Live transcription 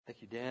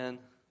Thank you, Dan.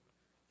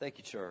 Thank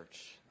you,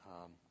 church.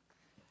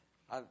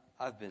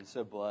 I've been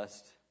so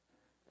blessed.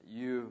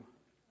 You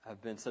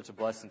have been such a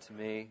blessing to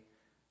me.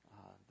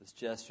 This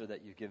gesture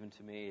that you've given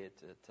to me,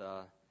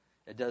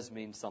 it does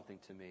mean something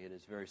to me. It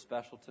is very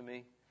special to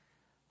me.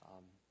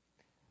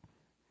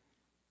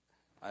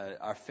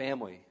 Our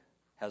family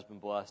has been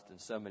blessed in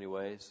so many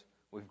ways.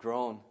 We've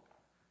grown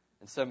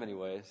in so many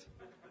ways,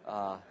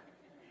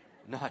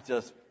 not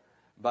just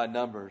by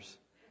numbers,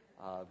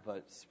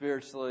 but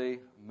spiritually,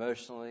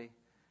 emotionally.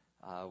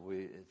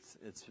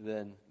 It's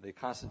been the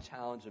constant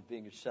challenge of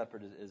being a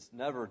shepherd is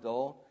never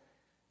dull.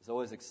 It's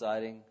always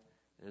exciting.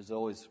 It is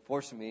always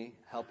forcing me,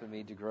 helping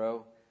me to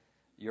grow.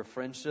 Your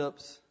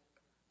friendships,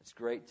 it's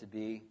great to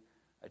be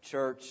a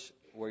church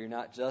where you're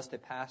not just a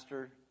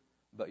pastor,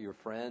 but your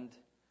friend.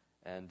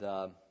 And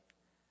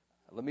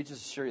let me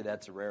just assure you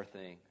that's a rare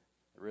thing.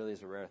 It really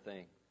is a rare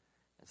thing.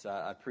 And so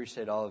I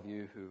appreciate all of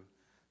you who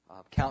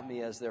count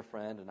me as their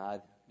friend and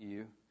I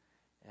you.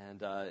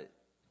 And,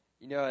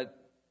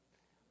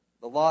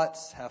 the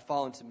lots have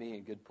fallen to me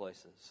in good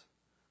places.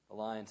 The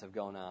lions have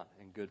gone out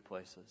in good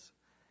places.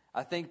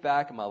 I think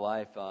back in my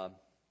life, I've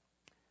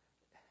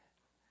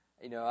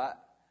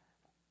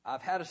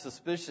had a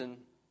suspicion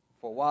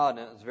for a while, and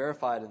it was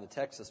verified in the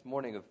text this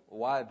morning of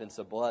why I've been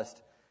so blessed.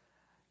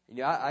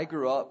 I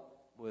grew up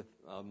with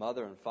a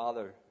mother and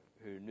father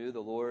who knew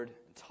the Lord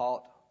and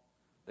taught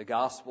the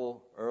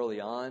gospel early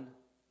on.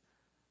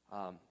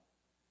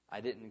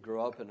 I didn't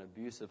grow up in an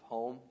abusive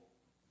home.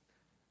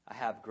 I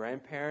have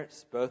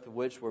grandparents, both of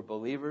which were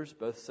believers,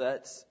 both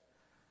sets.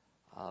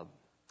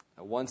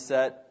 One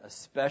set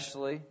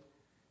especially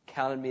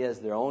counted me as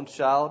their own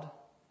child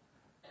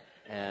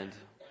and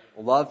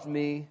loved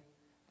me,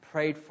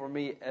 prayed for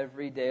me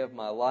every day of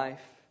my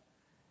life,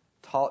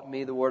 taught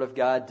me the Word of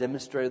God,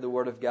 demonstrated the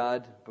Word of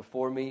God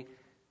before me,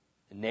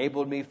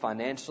 enabled me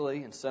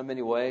financially in so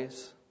many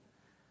ways.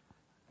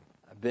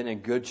 I've been in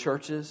good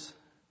churches.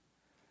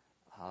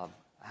 I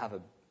have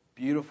a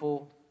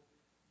beautiful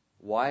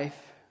wife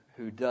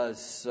who does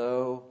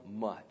so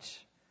much.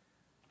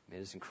 I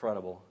mean, it's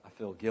incredible. I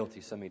feel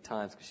guilty so many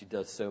times because she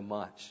does so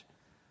much.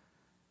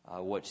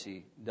 What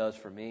she does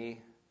for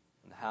me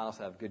in the house,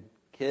 I have good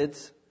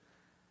kids,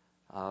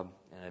 and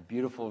a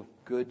beautiful,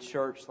 good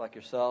church like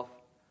yourself.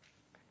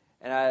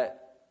 And I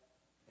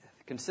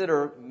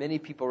consider many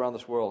people around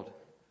this world,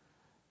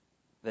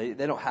 they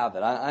don't have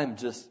that. I'm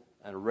just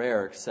a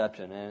rare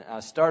exception. And I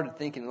started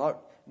thinking,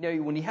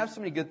 when you have so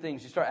many good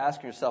things, you start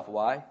asking yourself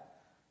why.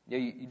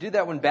 You do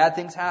that when bad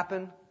things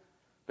happen.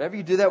 But ever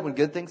you do that when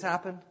good things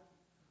happen?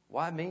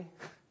 Why me?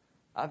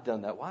 I've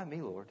done that. Why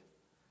me, Lord?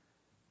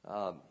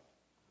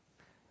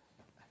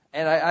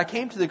 And I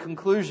came to the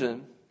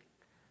conclusion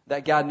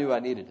that God knew I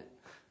needed it.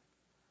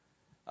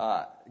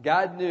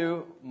 God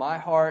knew my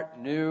heart,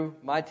 knew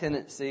my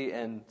tendency,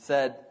 and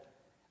said,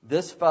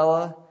 this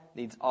fella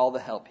needs all the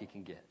help he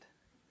can get.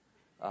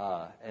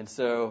 And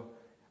so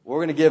we're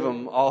going to give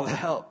him all the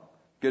help.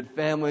 Good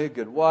family,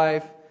 good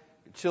wife,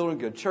 good children,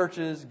 good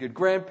churches, good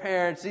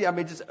grandparents.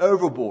 Just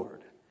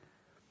overboard.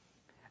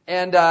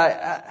 And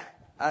that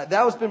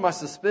has been my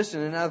suspicion.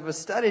 And as I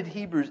studied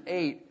Hebrews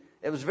 8,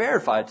 it was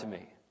verified to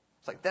me.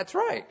 It's like, that's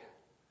right.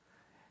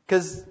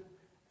 Because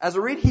as I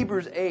read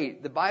Hebrews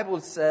 8, the Bible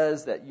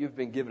says that you've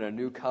been given a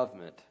new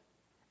covenant,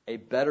 a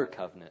better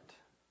covenant.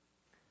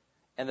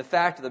 And the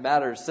fact of the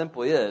matter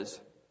simply is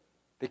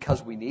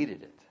because we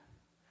needed it.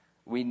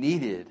 We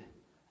needed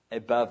a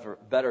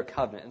better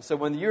covenant. And so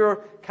when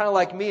you're kind of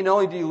like me, not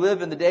only do you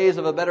live in the days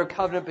of a better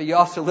covenant, but you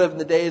also live in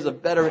the days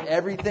of better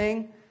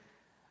everything,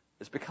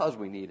 it's because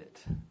we need it.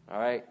 All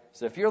right?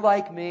 So if you're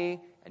like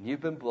me and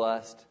you've been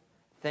blessed,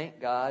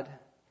 thank God,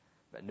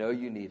 but know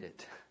you need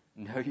it.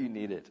 Know you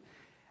need it.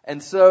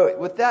 And so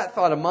with that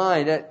thought in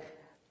mind,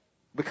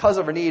 because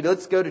of our need,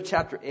 let's go to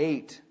chapter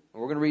 8.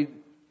 We're going to read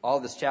all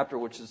of this chapter,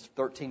 which is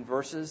 13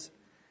 verses,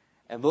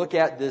 and look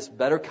at this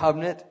better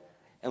covenant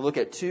and look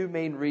at two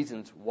main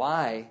reasons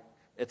why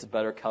it's a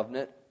better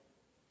covenant.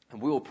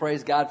 And we will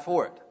praise God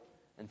for it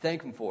and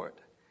thank Him for it.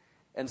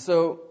 And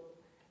so,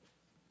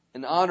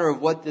 in honor of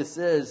what this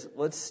is,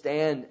 let's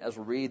stand as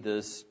we read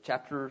this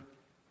chapter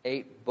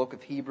 8, book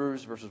of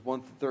Hebrews, verses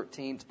 1 through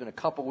 13. It's been a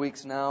couple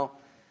weeks now,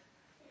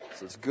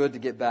 so it's good to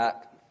get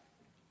back.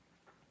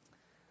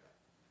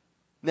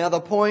 Now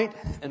the point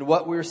in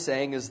what we're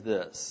saying is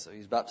this. So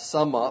he's about to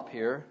sum up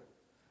here.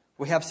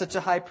 We have such a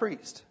high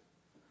priest,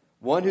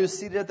 one who is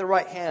seated at the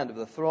right hand of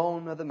the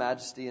throne of the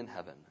majesty in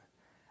heaven,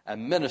 a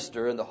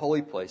minister in the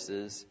holy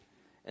places,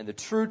 and the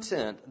true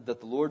tent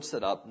that the Lord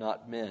set up,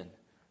 not men.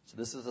 So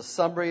this is a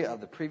summary of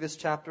the previous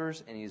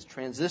chapters, and he's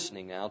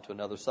transitioning now to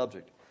another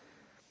subject.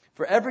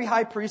 For every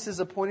high priest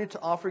is appointed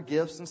to offer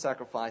gifts and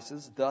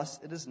sacrifices. Thus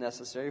it is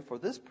necessary for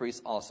this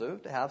priest also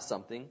to have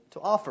something to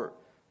offer.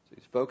 So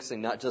he's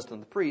focusing not just on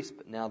the priest,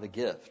 but now the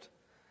gift.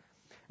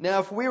 Now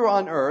if we were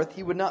on earth,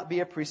 he would not be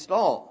a priest at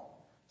all,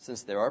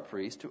 since there are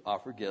priests who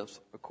offer gifts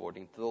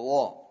according to the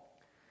law.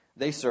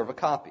 They serve a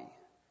copy,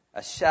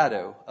 a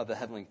shadow of the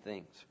heavenly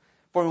things.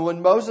 For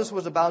when Moses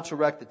was about to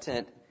erect the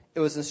tent, it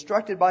was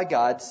instructed by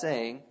God,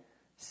 saying,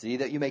 See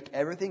that you make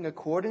everything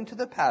according to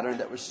the pattern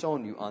that was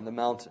shown you on the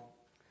mountain.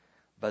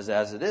 But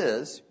as it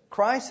is,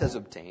 Christ has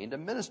obtained a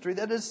ministry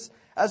that is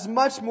as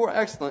much more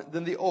excellent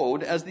than the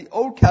old, as the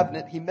old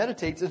covenant he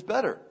meditates is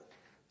better,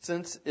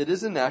 since it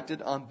is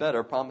enacted on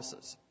better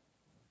promises.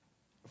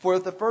 For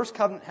if the first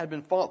covenant had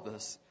been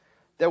faultless,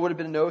 there would have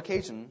been no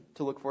occasion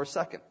to look for a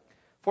second.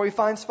 For he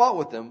finds fault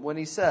with them when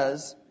he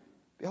says,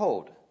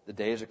 Behold, the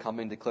days are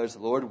coming, declares the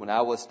Lord, when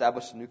I will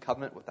establish a new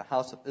covenant with the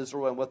house of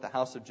Israel and with the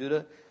house of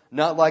Judah,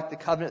 not like the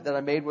covenant that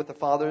I made with the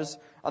fathers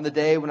on the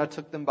day when I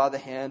took them by the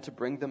hand to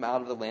bring them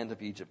out of the land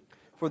of Egypt.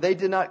 For they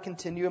did not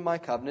continue in my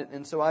covenant,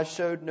 and so I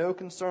showed no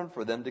concern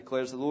for them,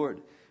 declares the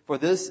Lord. For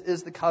this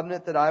is the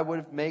covenant that I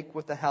would make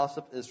with the house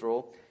of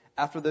Israel.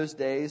 After those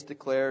days,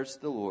 declares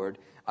the Lord,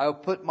 I will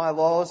put my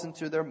laws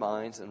into their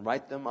minds and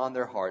write them on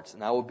their hearts.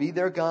 And I will be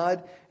their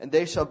God, and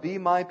they shall be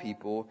my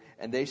people.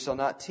 And they shall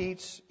not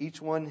teach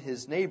each one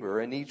his neighbor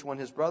and each one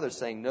his brother,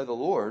 saying, Know the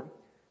Lord.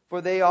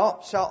 For they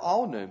shall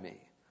all know me,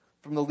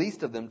 from the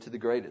least of them to the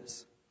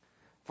greatest.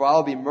 For I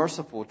will be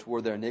merciful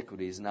toward their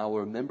iniquities, and I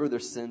will remember their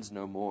sins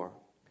no more.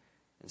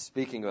 And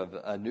speaking of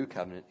a new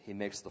covenant, he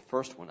makes the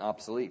first one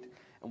obsolete.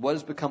 And what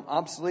has become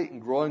obsolete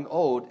and growing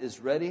old is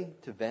ready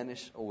to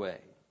vanish away.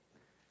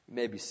 You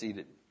may be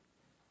seated.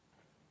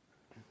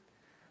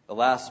 The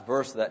last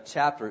verse of that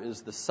chapter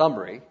is the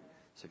summary.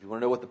 So if you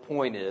want to know what the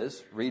point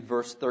is, read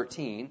verse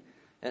 13,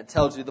 and it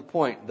tells you the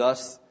point.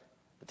 Thus,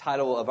 the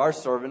title of our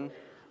sermon,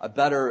 A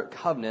Better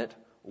Covenant.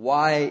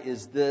 Why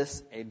is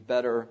this a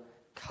better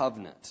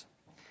covenant?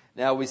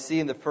 Now, we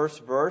see in the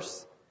first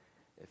verse,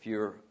 if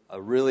you're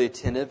really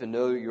attentive and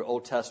know your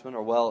Old Testament,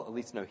 or well, at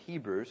least know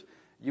Hebrews,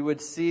 you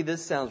would see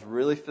this sounds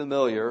really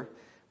familiar.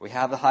 We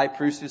have the high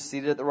priest who's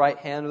seated at the right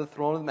hand of the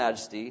throne of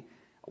majesty.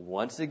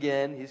 Once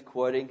again, he's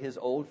quoting his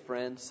old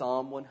friend,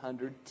 Psalm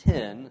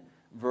 110,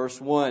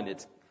 verse 1.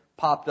 It's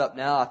popped up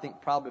now, I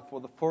think probably for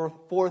the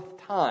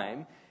fourth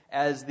time,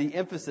 as the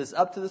emphasis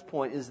up to this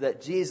point is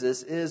that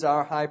Jesus is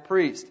our high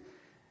priest.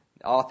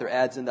 The author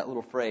adds in that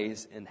little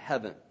phrase, in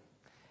heaven.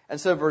 And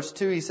so verse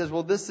 2, he says,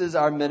 well, this is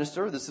our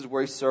minister. This is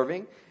where he's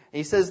serving. And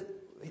he says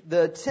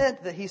the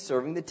tent that he's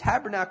serving, the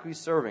tabernacle he's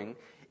serving,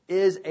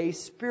 is a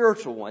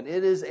spiritual one.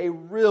 It is a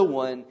real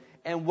one.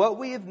 And what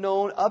we have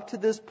known up to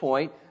this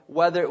point,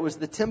 whether it was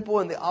the temple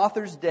in the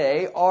author's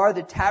day or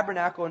the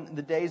tabernacle in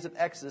the days of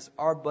Exodus,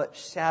 are but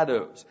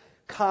shadows,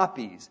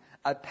 copies,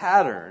 a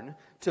pattern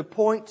to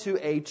point to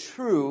a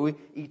true,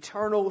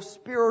 eternal,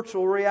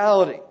 spiritual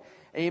reality.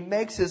 And he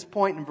makes his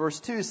point in verse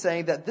 2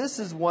 saying that this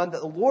is one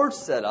that the Lord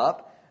set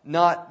up,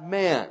 not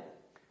man.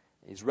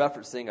 He's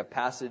referencing a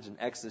passage in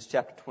Exodus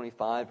chapter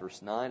 25,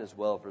 verse 9, as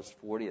well as verse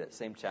 40, that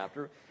same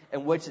chapter,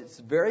 in which it's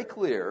very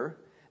clear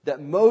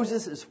that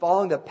Moses is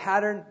following the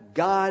pattern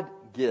God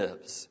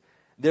gives.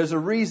 There's a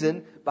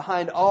reason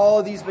behind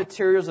all these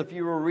materials. If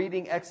you were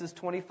reading Exodus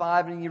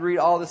 25 and you read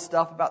all this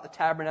stuff about the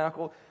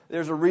tabernacle,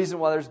 there's a reason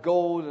why there's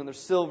gold and there's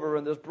silver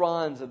and there's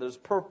bronze and there's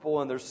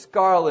purple and there's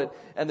scarlet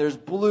and there's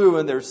blue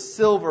and there's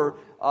silver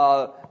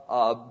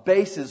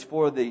bases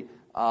for the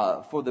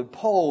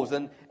poles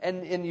and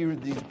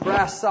these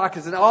brass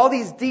sockets and all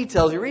these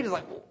details. You read it's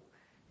like,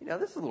 well,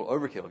 this is a little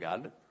overkill,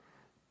 God.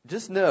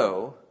 Just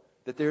know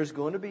that there's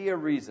going to be a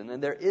reason,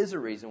 and there is a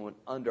reason when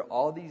under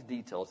all these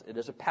details, it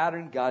is a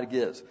pattern God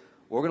gives.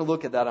 We're going to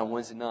look at that on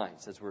Wednesday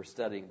nights as we're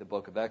studying the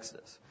book of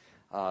Exodus.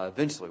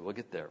 Eventually, we'll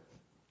get there.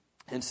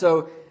 And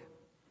so,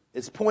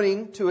 it's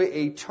pointing to an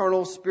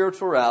eternal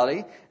spiritual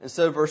reality. And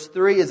so, verse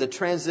 3 is a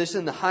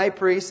transition. The high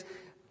priest,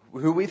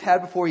 who we've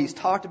had before, he's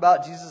talked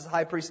about Jesus as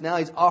high priest. Now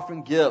he's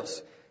offering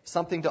gifts.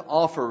 Something to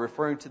offer,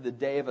 referring to the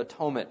Day of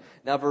Atonement.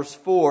 Now, verse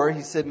 4,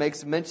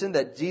 makes mention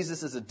that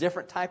Jesus is a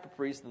different type of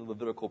priest than the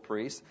Levitical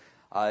priest.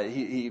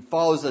 He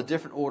follows a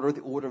different order, the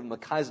order of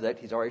Melchizedek,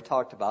 he's already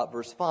talked about.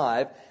 Verse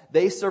 5,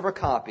 they serve a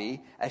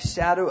copy, a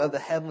shadow of the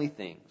heavenly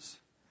things.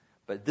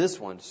 But this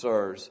one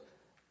serves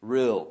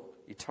real,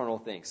 eternal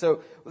things.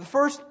 So, the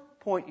first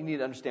point you need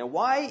to understand,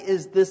 why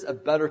is this a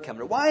better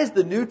covenant? Why is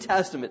the New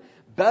Testament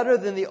better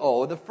than the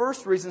Old? The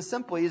first reason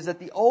simply is that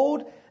the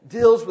Old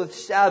deals with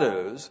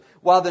shadows,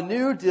 while the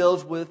New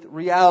deals with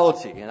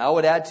reality. And I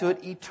would add to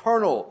it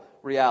eternal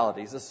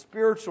realities, a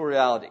spiritual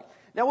reality.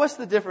 Now, what's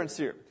the difference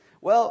here?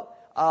 Well,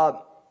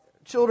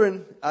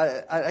 children,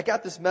 I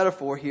got this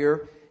metaphor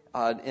here,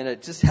 and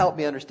it just helped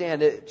me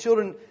understand it.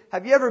 Children,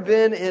 have you ever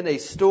been in a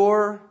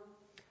store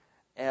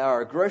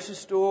or a grocery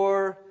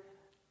store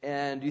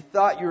and you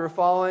thought you were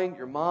following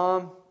your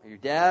mom or your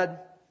dad,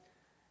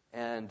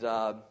 and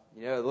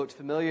it looked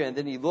familiar, and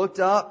then you looked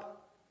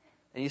up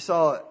and you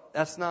saw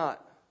that's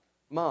not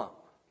mom,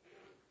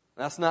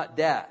 that's not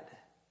dad,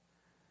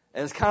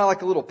 and it's kind of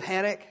like a little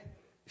panic.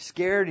 You're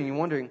scared and you're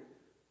wondering,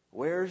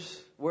 where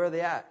are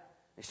they at?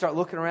 You start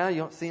looking around, you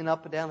don't see them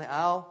up and down the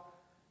aisle.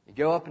 You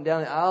go up and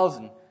down the aisles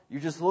and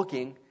you're just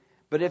looking.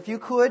 But if you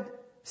could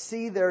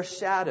see their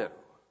shadow,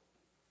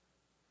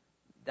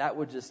 that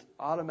would just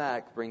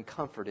automatically bring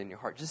comfort in your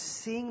heart. Just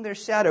seeing their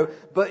shadow.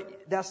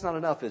 But that's not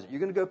enough, is it? You're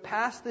going to go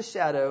past the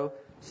shadow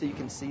so you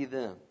can see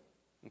them.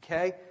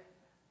 Okay?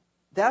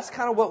 that's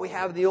kind of what we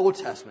have in the Old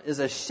Testament, is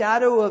a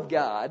shadow of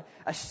God,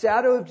 a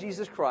shadow of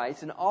Jesus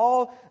Christ, and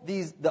all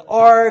these, the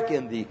ark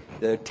and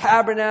the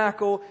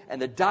tabernacle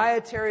and the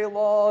dietary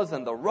laws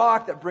and the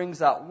rock that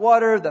brings out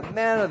water, the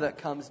manna that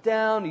comes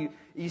down.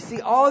 You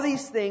see all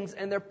these things,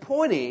 and they're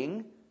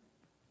pointing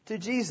to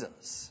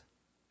Jesus.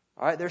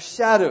 All right, they're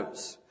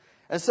shadows.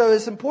 And so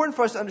it's important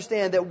for us to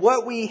understand that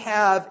what we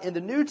have in the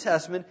New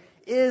Testament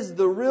is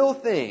the real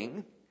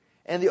thing,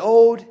 and the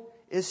Old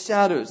is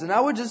shadows. And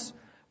I would just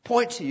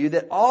point to you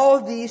that all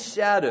of these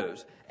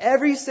shadows,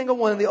 every single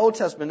one in the Old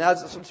Testament,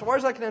 as far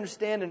as I can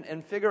understand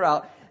and figure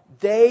out,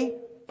 they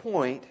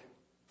point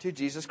to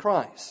Jesus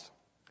Christ.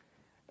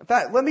 In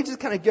fact, let me just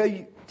kind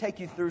of take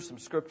you through some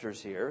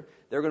scriptures here.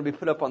 They're going to be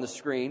put up on the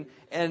screen,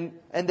 and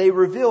they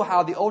reveal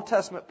how the Old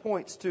Testament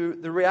points to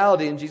the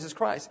reality in Jesus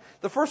Christ.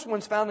 The first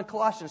one's found in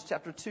Colossians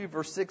chapter 2,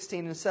 verse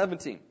 16 and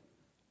 17.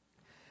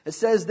 It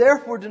says,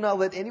 "Therefore do not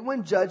let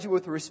anyone judge you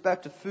with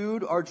respect to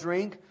food or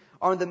drink,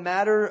 or in the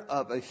matter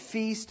of a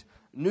feast,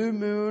 new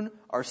moon,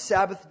 or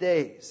Sabbath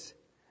days.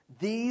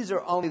 These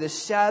are only the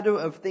shadow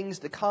of things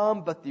to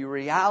come, but the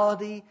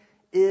reality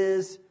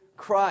is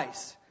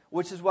Christ."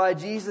 Which is why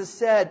Jesus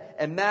said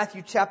in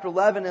Matthew chapter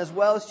 11 as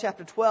well as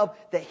chapter 12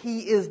 that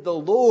He is the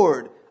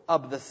Lord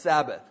of the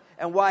Sabbath.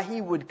 And why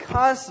He would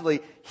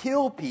constantly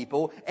heal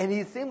people. And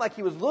He seemed like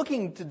He was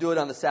looking to do it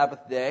on the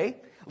Sabbath day.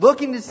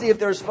 Looking to see if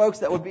there's folks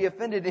that would be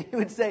offended. And He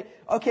would say,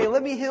 okay,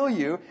 let me heal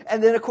you.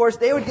 And then of course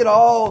they would get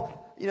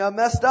all,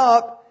 messed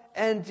up.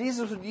 And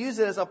Jesus would use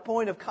it as a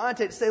point of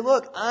contact to say,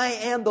 look, I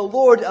am the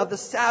Lord of the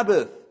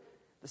Sabbath.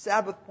 The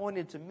Sabbath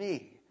pointed to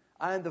me.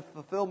 I am the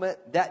fulfillment.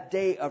 That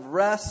day of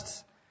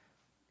rest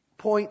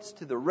points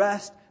to the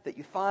rest that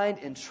you find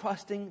in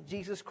trusting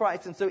Jesus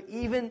Christ. And so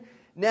even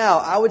now,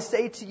 I would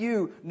say to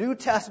you, New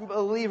Testament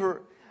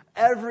believer,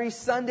 every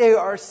Sunday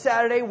or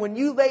Saturday when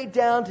you lay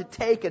down to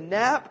take a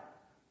nap,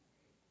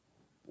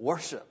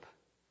 worship.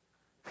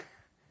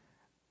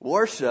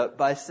 Worship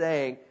by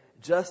saying,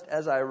 just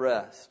as I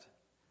rest,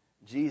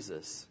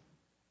 Jesus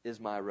is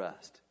my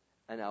rest.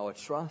 And I will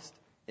trust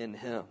in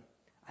Him.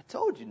 I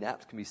told you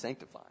naps can be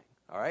sanctifying.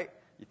 All right?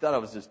 You thought I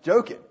was just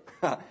joking.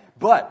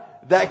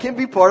 But that can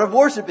be part of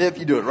worship if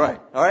you do it right.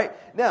 All right?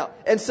 Now,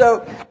 and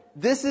so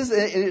this is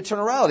an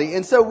eternality.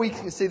 And so we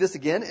can see this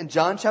again in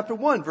John chapter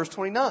 1, verse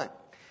 29.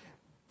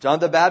 John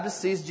the Baptist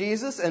sees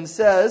Jesus and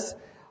says,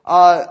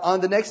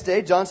 on the next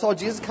day, John saw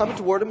Jesus coming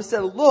toward him and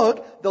said,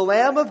 "Look, the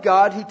Lamb of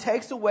God, He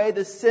takes away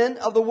the sin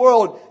of the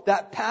world."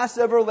 That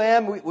Passover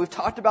lamb, we've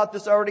talked about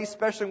this already,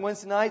 especially on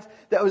Wednesday nights,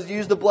 that was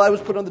used, the blood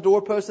was put on the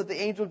doorpost that the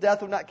angel of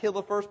death would not kill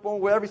the firstborn.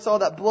 Wherever he saw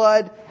that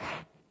blood,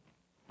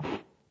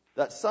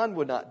 that son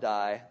would not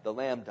die, the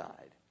lamb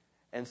died.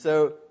 And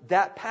so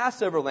that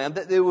Passover lamb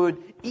that they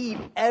would eat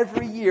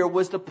every year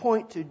was to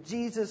point to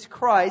Jesus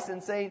Christ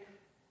and saying,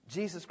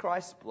 Jesus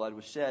Christ's blood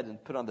was shed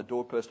and put on the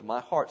doorpost of my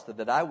heart so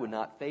that I would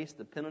not face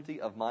the penalty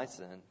of my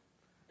sin.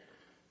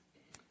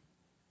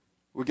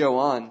 We go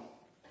on.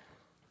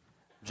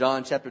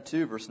 John chapter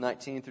 2, verse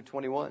 19 through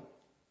 21.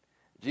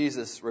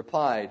 Jesus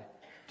replied,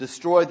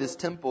 "Destroy this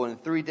temple, and in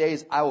 3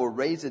 days I will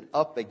raise it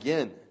up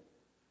again."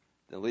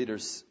 The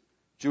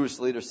Jewish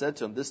leaders said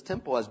to him, "This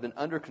temple has been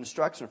under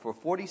construction for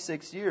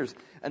 46 years,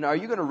 and are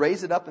you going to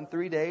raise it up in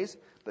 3 days?"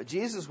 But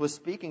Jesus was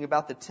speaking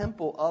about the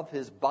temple of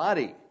His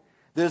body.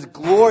 This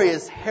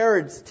glorious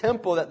Herod's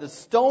temple, that the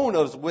stone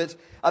of which,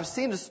 I've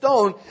seen the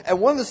stone, and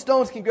one of the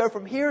stones can go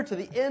from here to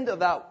the end of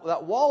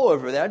that wall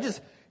over there.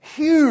 Just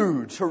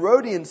huge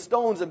Herodian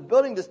stones, and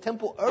building this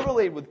temple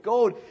overlaid with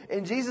gold.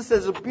 And Jesus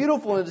says, as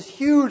beautiful and as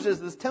huge as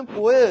this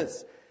temple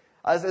is,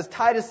 as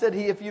Titus said,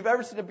 if you've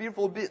ever seen a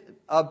beautiful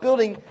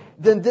building,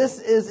 then this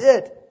is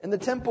it in the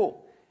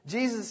temple.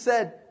 Jesus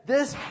said,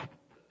 this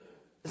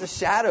is a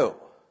shadow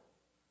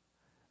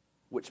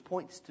which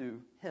points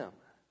to Him.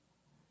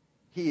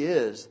 He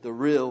is the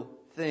real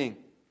thing.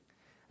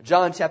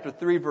 John chapter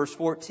 3, verse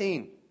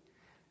 14.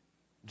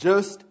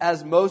 "Just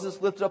as Moses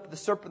lifted up the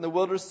serpent in the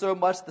wilderness, so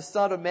must the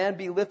Son of Man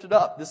be lifted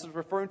up." This is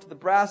referring to the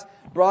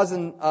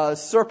brazen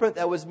serpent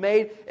that was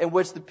made, in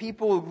which the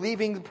people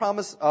leaving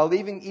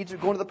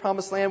Egypt, going to the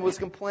promised land, was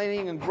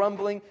complaining and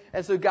grumbling.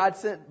 And so God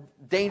sent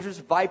dangerous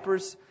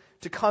vipers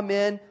to come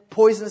in,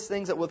 poisonous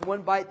things that with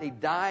one bite they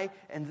die,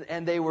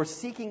 and they were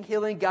seeking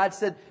healing. God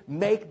said,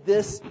 make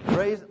this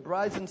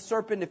brazen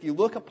serpent, if you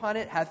look upon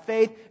it, have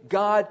faith,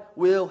 God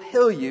will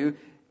heal you.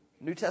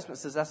 New Testament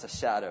says that's a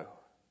shadow.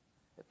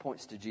 It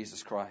points to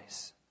Jesus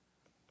Christ.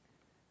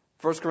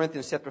 1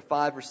 Corinthians chapter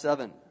 5, verse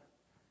 7.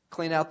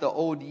 "Clean out the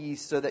old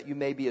yeast so that you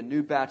may be a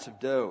new batch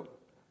of dough.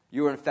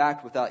 You are in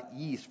fact without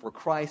yeast, for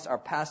Christ, our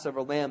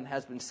Passover lamb,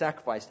 has been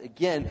sacrificed."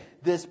 Again,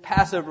 this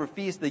Passover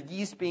feast, the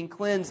yeast being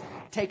cleansed,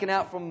 taken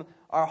out from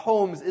our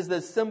homes, is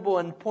the symbol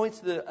and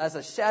points as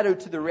a shadow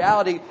to the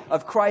reality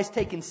of Christ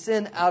taking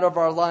sin out of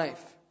our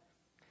life.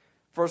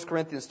 1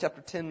 Corinthians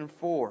chapter 10 and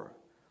 4.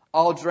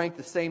 "All drank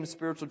the same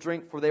spiritual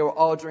drink, for they were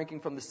all drinking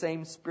from the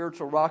same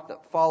spiritual rock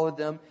that followed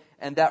them,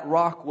 and that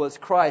rock was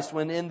Christ."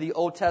 When in the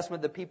Old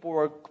Testament the people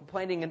were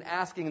complaining and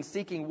asking and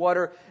seeking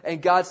water, and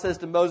God says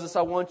to Moses,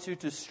 "I want you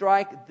to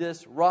strike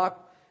this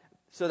rock."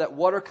 so that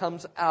water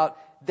comes out.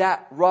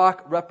 That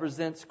rock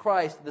represents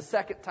Christ. The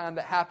second time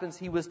that happens,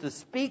 he was to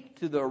speak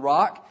to the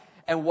rock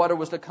and water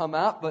was to come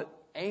out, but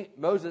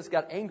Moses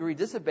got angry,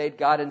 disobeyed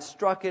God, and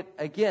struck it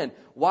again.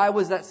 Why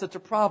was that such a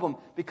problem?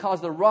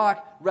 Because the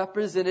rock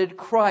represented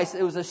Christ.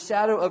 It was a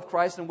shadow of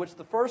Christ, in which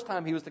the first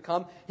time he was to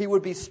come, he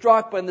would be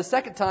struck, but in the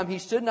second time, he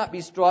should not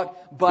be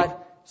struck,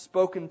 but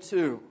spoken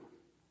to.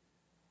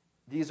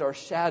 These are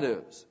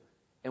shadows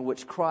in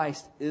which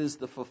Christ is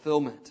the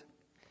fulfillment.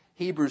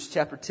 Hebrews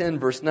chapter 10,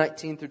 verse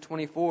 19 through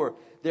 24.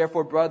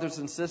 Therefore, brothers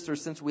and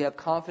sisters, since we have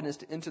confidence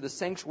to enter the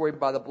sanctuary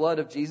by the blood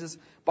of Jesus,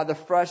 by the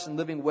fresh and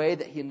living way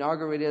that he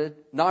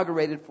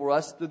inaugurated for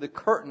us through the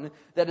curtain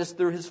that is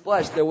through his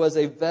flesh. There was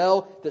a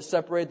veil that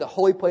separated the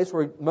holy place,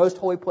 most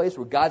holy place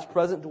where God's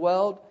presence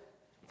dwelled,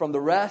 from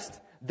the rest.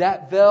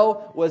 That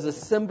veil was a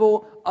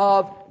symbol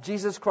of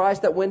Jesus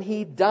Christ, that when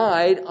he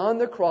died on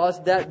the cross,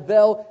 that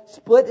veil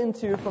split in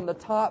two from the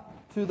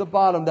top to the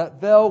bottom.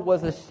 That veil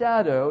was a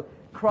shadow.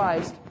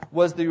 Christ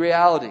was the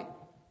reality.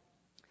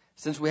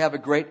 Since we have a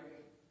great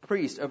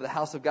priest over the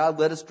house of God,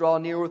 let us draw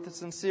near with a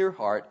sincere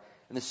heart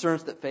and the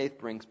assurance that faith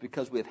brings,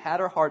 because we have had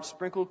our hearts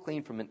sprinkled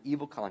clean from an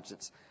evil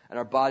conscience and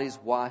our bodies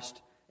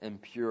washed in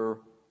pure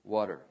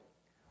water.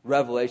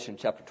 Revelation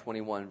chapter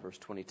 21, verse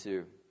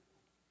 22.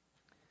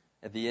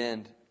 At the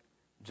end,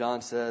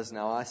 John says,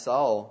 Now I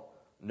saw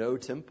no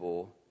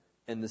temple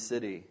in the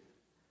city,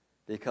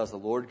 because the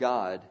Lord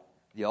God,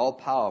 the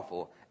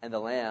all-powerful, and the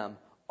Lamb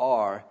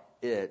are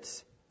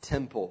its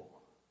temple.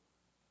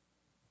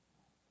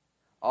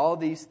 All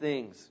these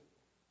things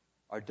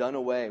are done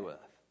away with.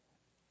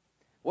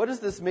 What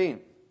does this mean?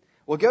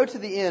 Well, go to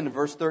the end,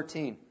 verse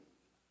 13.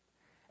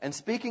 And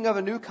speaking of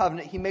a new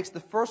covenant, he makes the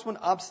first one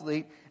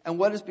obsolete, and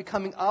what is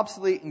becoming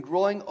obsolete and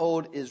growing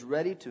old is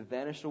ready to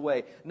vanish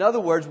away. In other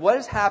words, what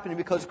is happening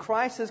because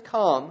Christ has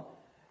come,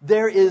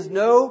 there is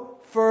no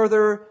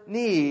further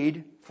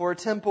need for a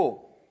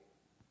temple.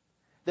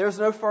 There's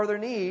no further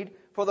need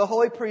for the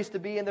holy priests to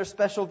be in their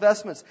special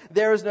vestments.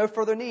 There is no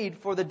further need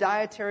for the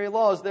dietary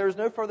laws. There is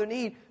no further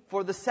need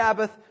for the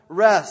Sabbath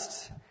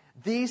rest.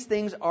 These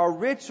things are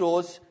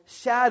rituals,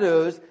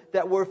 shadows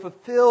that were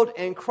fulfilled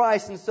in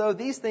Christ. And so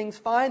these things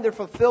find their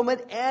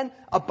fulfillment and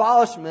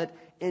abolishment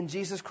in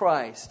Jesus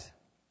Christ.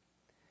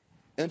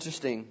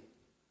 Interesting.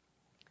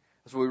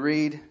 As we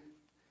read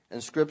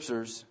in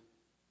Scriptures,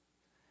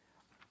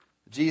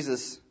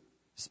 Jesus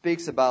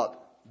speaks about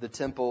the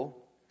temple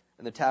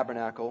and the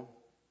tabernacle.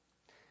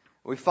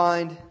 We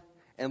find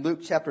in Luke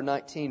chapter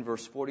 19,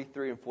 verse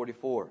 43 and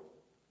 44.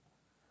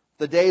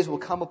 The days will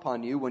come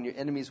upon you when your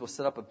enemies will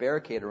set up a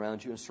barricade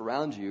around you and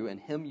surround you and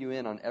hem you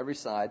in on every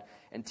side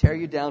and tear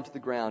you down to the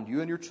ground,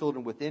 you and your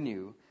children within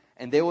you,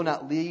 and they will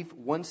not leave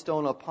one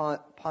stone upon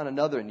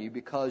another in you,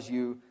 because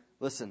you,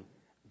 listen,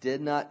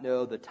 did not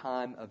know the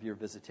time of your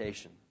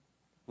visitation.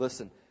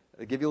 Listen,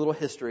 I'll give you a little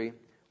history.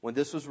 When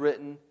this was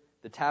written,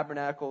 the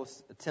tabernacle,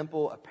 the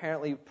temple,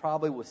 apparently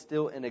probably was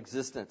still in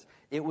existence.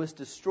 It was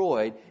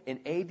destroyed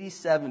in AD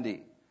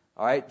 70.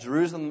 All right,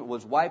 Jerusalem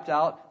was wiped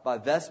out by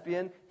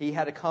Vespasian. He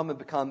had to come and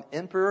become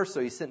emperor, so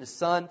he sent his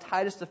son,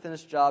 Titus, to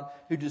finish the job,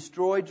 who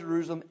destroyed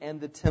Jerusalem and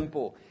the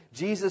temple.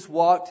 Jesus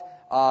walked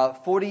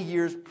 40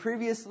 years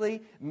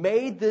previously,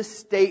 made this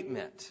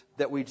statement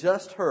that we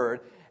just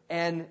heard,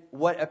 and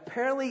what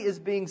apparently is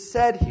being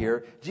said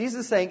here,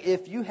 Jesus is saying,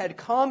 if you had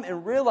come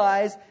and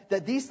realized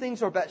that these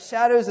things are but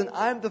shadows and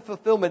I'm the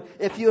fulfillment,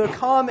 if you had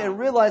come and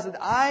realized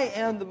that I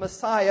am the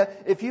Messiah,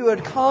 if you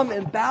had come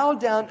and bowed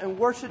down and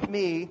worshiped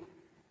me,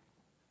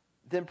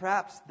 then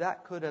perhaps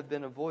that could have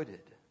been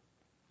avoided.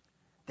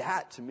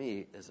 That, to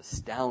me, is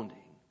astounding.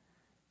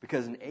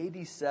 Because in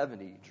AD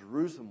 70,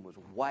 Jerusalem was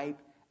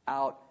wiped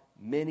out.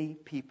 Many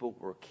people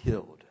were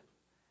killed.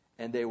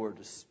 And they were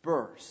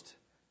dispersed,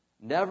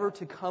 never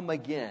to come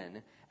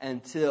again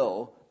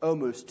until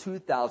almost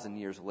 2,000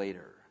 years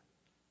later.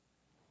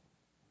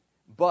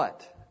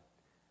 But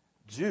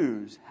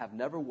Jews have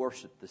never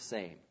worshipped the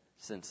same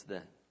since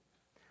then.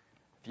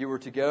 If you were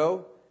to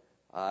go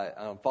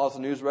on Falls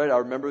News Road, I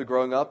remember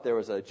growing up, there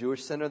was a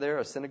Jewish center there,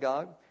 a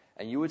synagogue,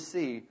 and you would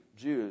see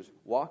Jews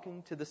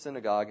walking to the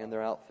synagogue in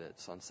their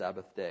outfits on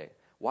Sabbath day.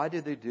 Why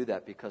do they do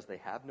that? Because they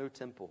have no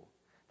temple.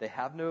 They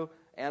have no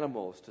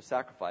animals to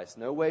sacrifice,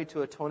 no way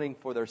to atoning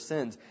for their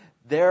sins.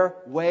 Their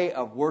way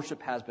of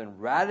worship has been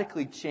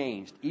radically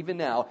changed. Even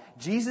now,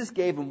 Jesus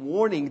gave them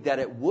warning that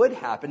it would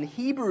happen.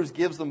 Hebrews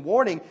gives them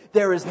warning.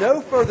 There is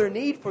no further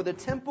need for the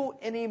temple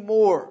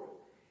anymore.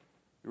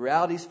 The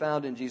reality is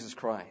found in Jesus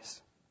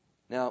Christ.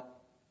 Now,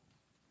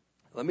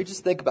 let me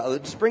just think about it.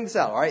 Let's bring this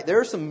out, all right? There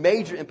are some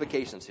major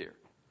implications here.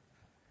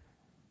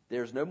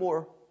 There's no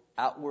more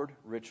outward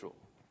ritual.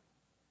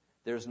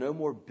 There's no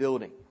more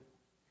building.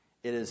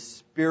 It is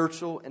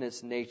spiritual in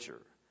its nature.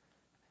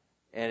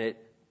 And it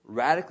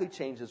radically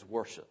changes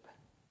worship.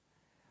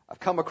 I've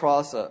come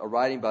across a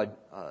writing by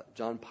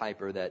John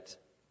Piper that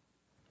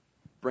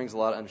brings a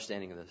lot of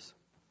understanding of this.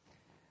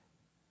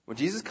 When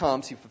Jesus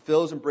comes, he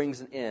fulfills and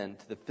brings an end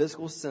to the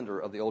physical center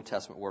of the Old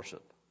Testament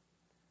worship.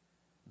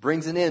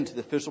 Brings an end to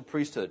the official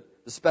priesthood,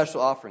 the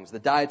special offerings, the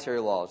dietary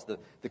laws,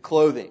 the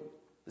clothing,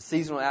 the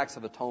seasonal acts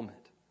of atonement.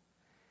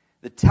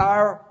 The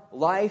entire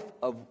life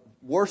of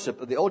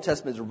worship of the Old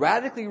Testament is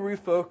radically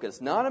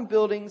refocused, not on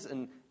buildings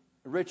and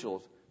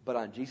rituals, but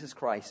on Jesus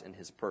Christ and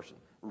His person.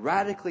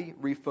 Radically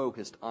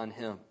refocused on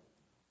Him.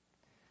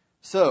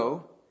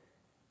 So,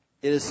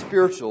 it is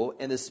spiritual,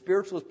 and the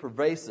spiritual is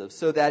pervasive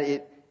so that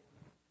it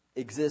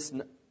exists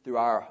through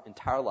our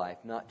entire life,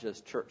 not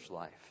just church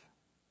life.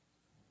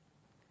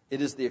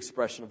 It is the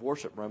expression of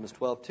worship. Romans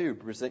 12:2.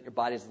 Present your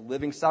body as a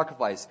living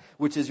sacrifice,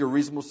 which is your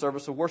reasonable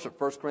service of worship.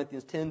 1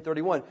 Corinthians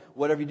 10:31.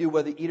 Whatever you do,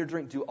 whether you eat or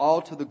drink, do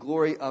all to the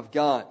glory of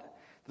God.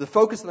 The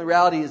focus on the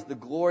reality is the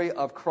glory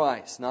of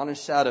Christ, not in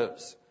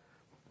shadows.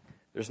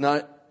 There's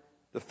not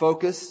the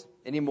focus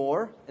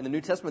anymore in the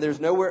New Testament. There's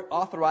nowhere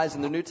authorized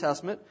in the New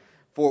Testament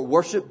for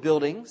worship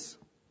buildings,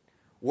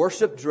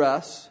 worship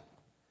dress,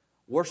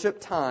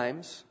 worship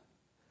times,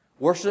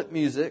 worship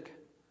music,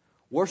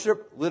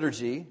 worship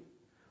liturgy,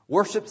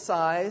 worship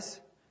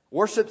size,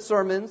 worship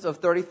sermons of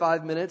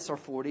 35 minutes or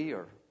 40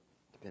 or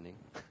depending.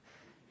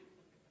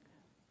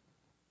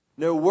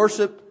 No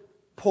worship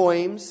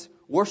poems,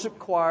 worship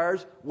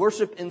choirs,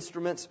 worship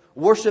instruments,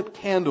 worship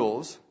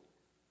candles.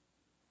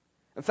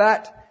 In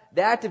fact,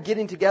 the act of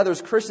getting together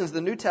as Christians in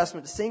the New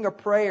Testament to sing or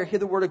pray or hear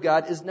the Word of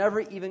God is never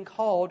even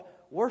called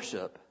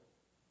worship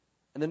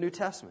in the New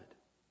Testament.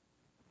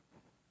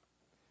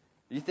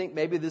 Do you think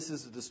maybe this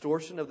is a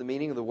distortion of the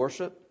meaning of the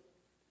worship?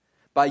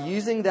 By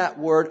using that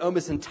word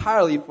almost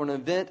entirely for an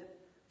event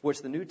for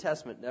which the New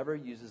Testament never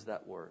uses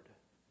that word.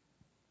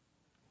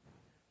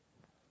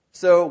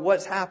 So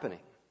what's happening?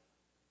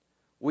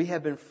 We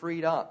have been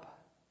freed up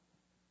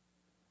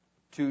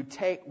to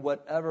take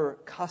whatever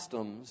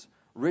customs,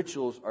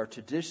 rituals, or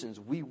traditions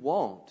we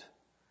want,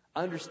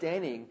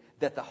 understanding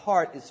that the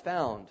heart is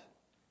found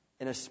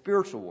in a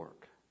spiritual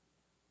work.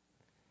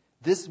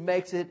 This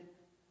makes it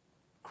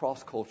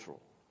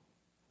cross-cultural.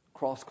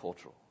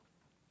 Cross-cultural.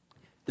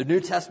 The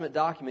New Testament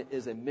document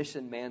is a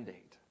mission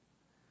mandate.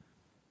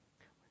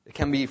 It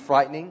can be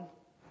frightening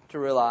to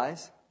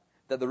realize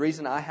that the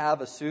reason I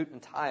have a suit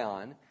and tie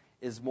on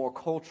is more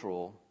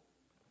cultural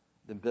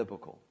than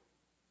biblical.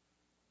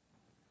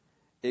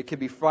 It can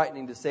be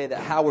frightening to say that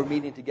how we're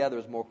meeting together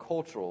is more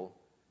cultural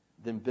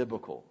than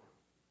biblical.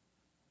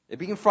 It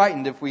being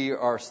frightened if we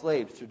are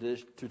slaves to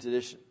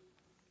tradition.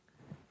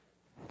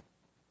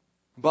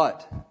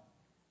 But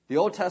the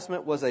Old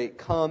Testament was a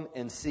come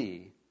and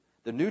see.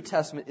 The New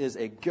Testament is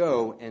a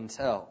go and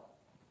tell.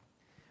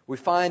 We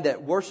find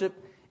that worship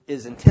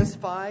is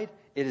intensified,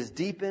 it is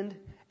deepened,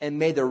 and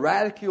made the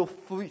radical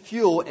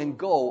fuel and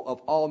goal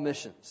of all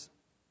missions.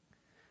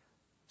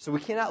 So we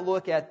cannot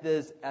look at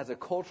this as a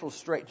cultural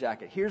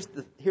straitjacket. Here's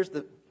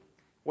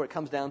what it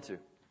comes down to.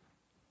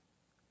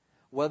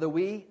 Whether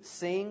we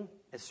sing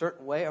a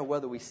certain way or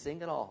whether we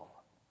sing at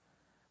all,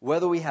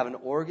 whether we have an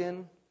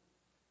organ,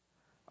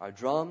 our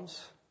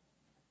drums,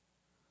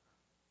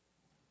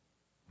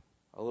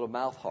 our little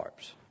mouth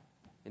harps,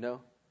 it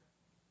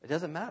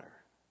doesn't matter.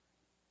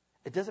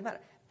 It doesn't matter.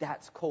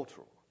 That's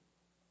cultural.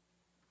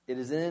 It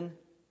is in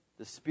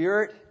the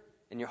spirit,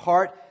 in your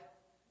heart.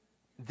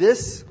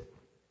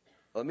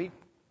 Let me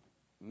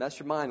mess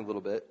your mind a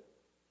little bit.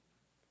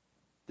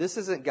 This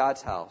isn't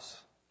God's house,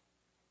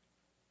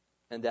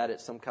 and that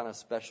it's some kind of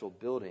special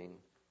building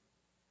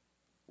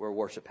where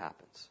worship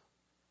happens.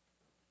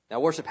 Now,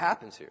 worship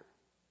happens here,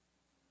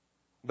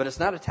 but it's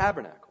not a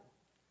tabernacle.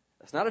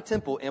 It's not a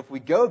temple. And if we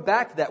go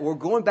back to that, we're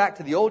going back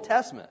to the Old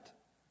Testament.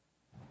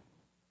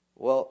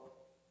 Well,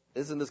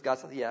 isn't this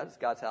God's house? Yeah, it's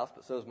God's house,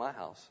 but so is my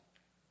house.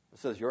 And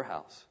so is your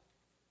house.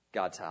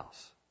 God's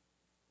house.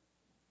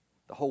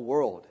 The whole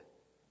world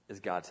is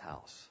God's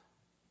house.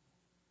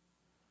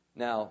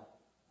 Now,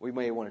 we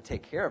may want to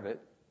take care of it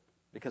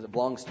because it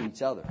belongs to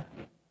each other.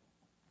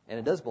 And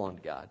it does belong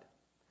to God.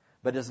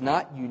 But it's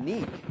not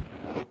unique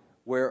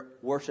where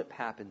worship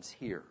happens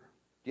here.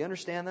 Do you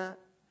understand that?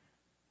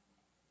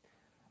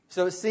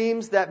 So it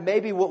seems that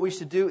maybe what we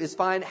should do is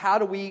find how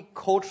do we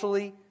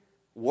culturally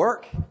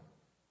work?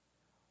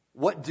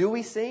 What do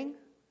we sing?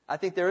 I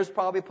think there is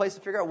probably a place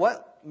to figure out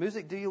what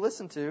music do you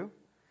listen to.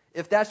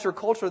 If that's your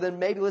culture, then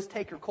maybe let's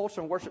take your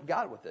culture and worship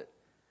God with it.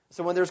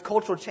 So when there's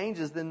cultural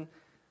changes, then,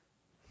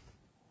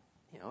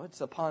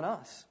 it's upon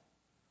us.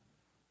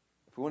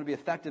 If we want to be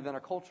effective in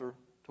our culture,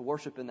 to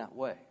worship in that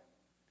way.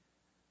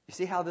 You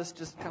see how this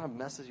just kind of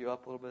messes you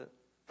up a little bit?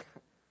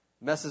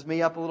 Messes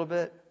me up a little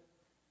bit?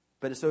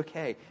 But it's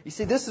okay. You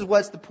see, this is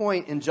what's the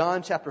point in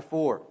John chapter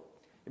 4.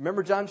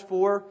 Remember John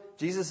 4?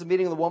 Jesus is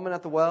meeting the woman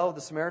at the well, the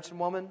Samaritan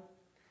woman.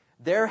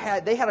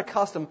 They had a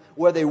custom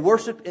where they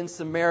worshiped in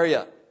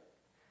Samaria.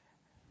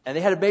 And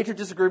they had a major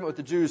disagreement with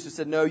the Jews who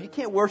said, no, you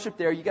can't worship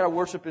there. You got to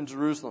worship in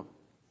Jerusalem.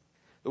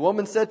 The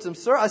woman said to him,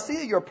 Sir, I see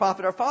that you're a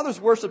prophet. Our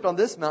fathers worshipped on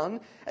this mountain,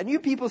 and you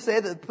people say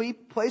that the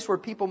place where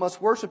people must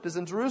worship is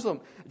in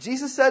Jerusalem.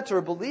 Jesus said to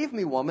her, Believe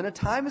me, woman, a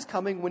time is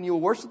coming when you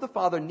will worship the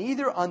Father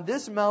neither on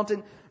this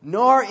mountain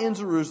nor in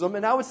Jerusalem.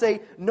 And I would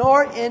say,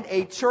 nor in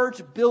a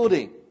church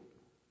building.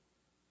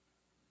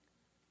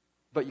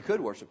 But you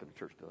could worship in a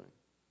church building.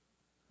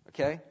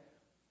 Okay?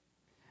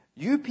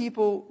 You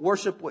people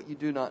worship what you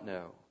do not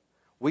know.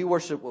 We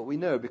worship what we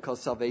know because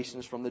salvation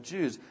is from the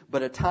Jews.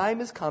 But a time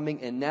is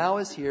coming and now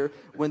is here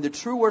when the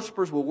true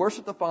worshipers will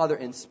worship the Father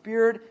in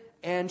spirit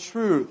and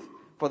truth.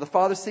 For the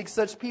Father seeks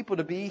such people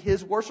to be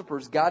His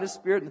worshipers. God is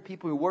spirit, and the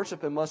people who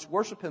worship Him must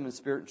worship Him in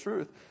spirit and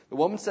truth. The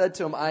woman said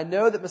to Him, I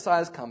know that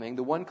Messiah is coming,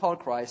 the one called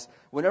Christ.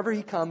 Whenever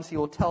He comes, He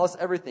will tell us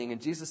everything.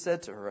 And Jesus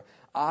said to her,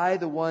 I,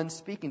 the one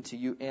speaking to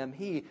you, am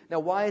He. Now,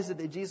 why is it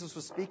that Jesus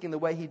was speaking the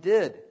way He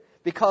did?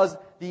 Because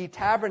the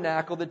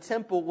tabernacle, the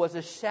temple, was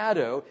a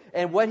shadow.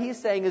 And what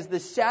He's saying is the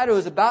shadow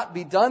is about to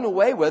be done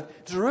away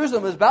with.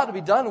 Jerusalem is about to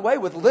be done away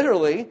with,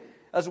 literally,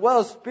 as well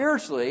as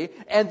spiritually.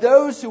 And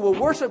those who will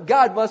worship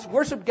God must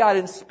worship God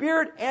in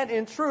spirit and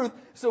in truth.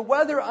 So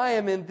whether I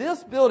am in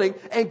this building,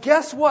 and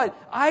guess what?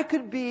 I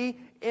could be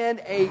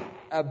in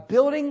a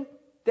building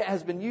that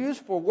has been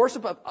used for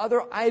worship of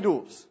other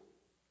idols.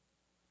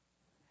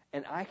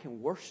 And I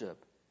can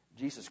worship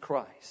Jesus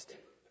Christ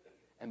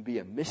and be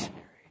a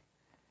missionary.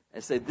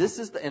 And say, this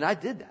is and I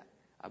did that.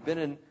 I've been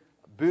in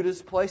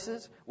Buddhist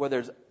places where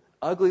there's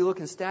ugly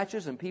looking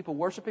statues and people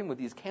worshiping with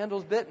these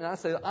candles lit. And I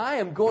say, I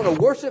am going to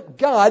worship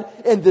God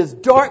in this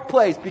dark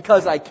place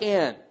because I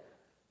can.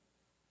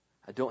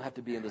 I don't have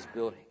to be in this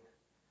building.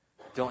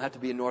 I don't have to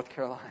be in North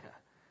Carolina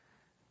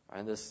or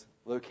in this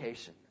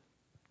location.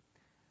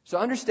 So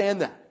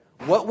understand that.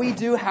 What we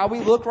do, how we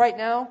look right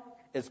now,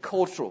 is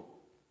cultural.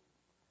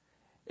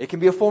 It can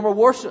be a form of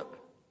worship.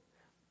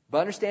 But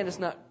understand it's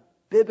not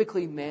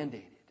biblically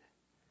mandated.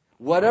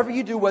 Whatever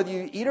you do, whether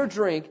you eat or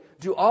drink,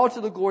 do all to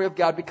the glory of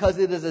God because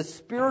it is a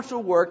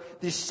spiritual work.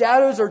 The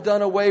shadows are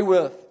done away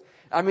with.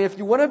 I mean, if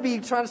you want to be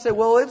trying to say,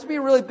 well, let's be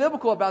really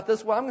biblical about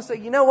this, well, I'm going to say,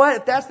 you know what?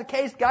 If that's the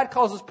case, God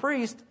calls us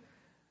priest.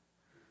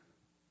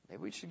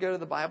 Maybe we should go to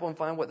the Bible and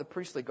find what the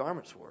priestly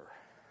garments were.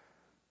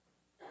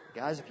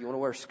 Guys, if you want to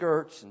wear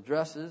skirts and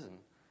dresses and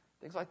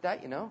things like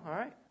that, all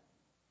right.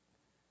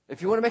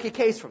 If you want to make a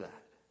case for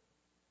that.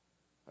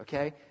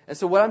 Okay? And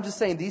so what I'm just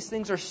saying, these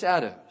things are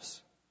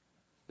shadows.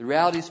 The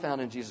reality is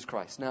found in Jesus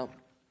Christ. Now,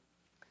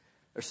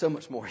 there's so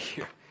much more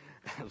here.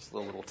 There's a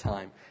little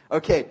time.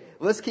 Okay,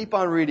 let's keep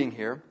on reading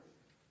here.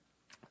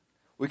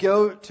 We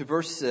go to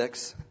verse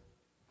 6.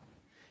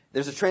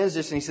 There's a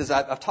transition. He says,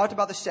 I've talked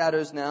about the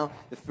shadows now.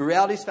 The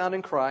reality is found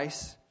in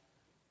Christ.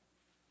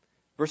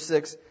 Verse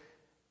 6.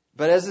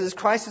 But as it is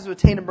Christ has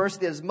obtained a mercy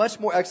that is much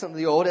more excellent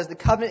than the old, as the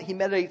covenant He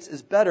meditates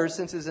is better,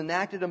 since it is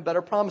enacted in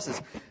better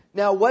promises.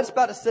 Now, what's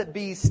about to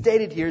be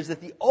stated here is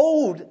that the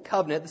old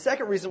covenant, the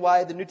second reason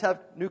why the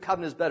new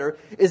covenant is better,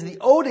 is the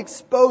old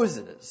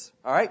exposes,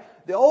 all right?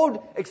 The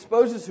old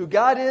exposes who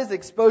God is,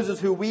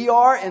 exposes who we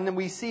are, and then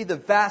we see the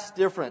vast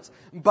difference.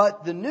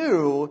 But the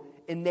new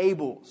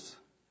enables.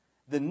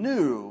 The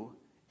new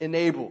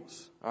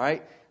enables, all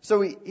right?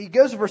 So he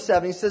goes to verse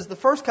 7. He says, the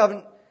first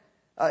covenant,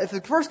 if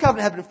the first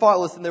covenant had been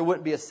faultless, then there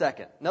wouldn't be a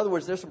second. In other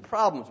words, there's some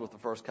problems with the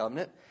first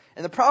covenant.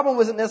 And the problem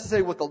wasn't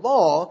necessarily with the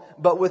law,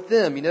 but with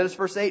them. You notice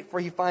verse 8, for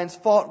He finds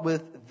fault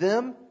with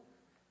them.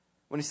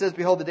 When He says,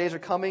 behold, the days are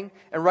coming.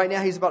 And right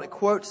now He's about to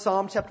quote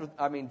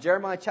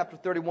Jeremiah chapter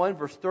 31,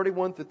 verse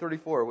 31 through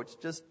 34, which is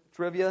just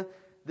trivia.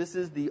 This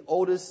is the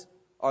oldest,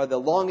 or the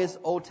longest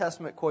Old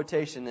Testament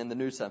quotation in the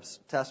New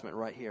Testament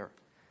right here.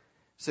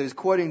 So he's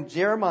quoting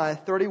Jeremiah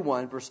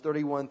 31, verse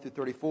 31 through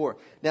 34.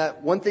 Now,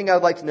 one thing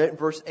I'd like to note in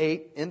verse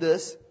 8, in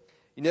this,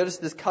 you notice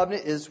this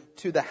covenant is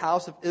to the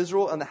house of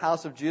Israel and the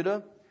house of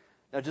Judah.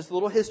 Now, just a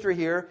little history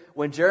here.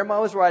 When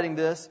Jeremiah was writing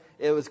this,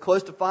 it was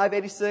close to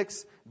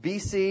 586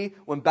 BC,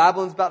 when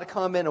Babylon's about to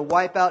come in and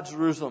wipe out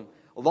Jerusalem.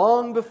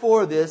 Long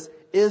before this,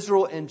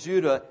 Israel and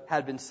Judah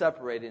had been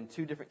separated in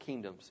two different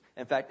kingdoms.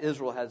 In fact,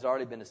 Israel has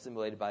already been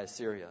assimilated by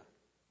Assyria.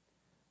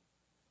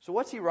 So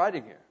what's he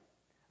writing here?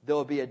 There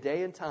will be a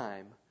day and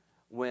time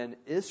when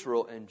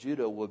Israel and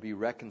Judah will be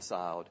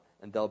reconciled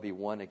and they'll be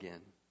one again.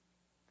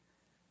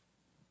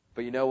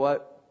 But you know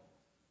what?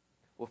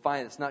 We'll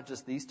find it's not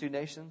just these two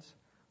nations,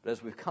 but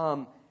as we've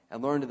come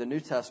and learned in the New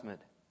Testament,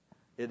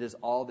 it is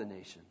all the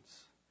nations.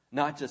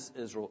 Not just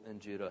Israel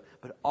and Judah,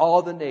 but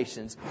all the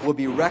nations will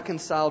be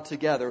reconciled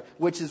together,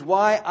 which is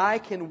why I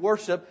can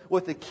worship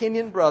with a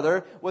Kenyan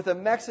brother, with a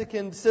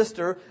Mexican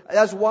sister.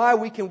 That's why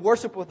we can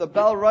worship with a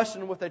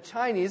Belarusian, with a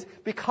Chinese,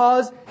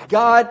 because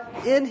God,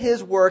 in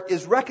His work,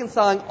 is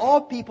reconciling all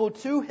people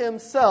to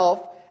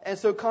Himself, and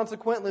so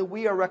consequently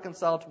we are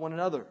reconciled to one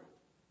another.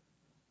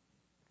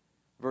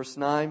 Verse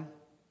 9.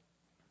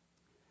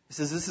 It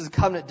says this is a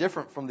covenant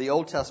different from the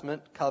Old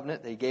Testament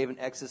covenant they gave in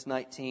Exodus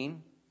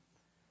 19.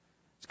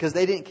 It's because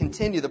they didn't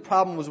continue. The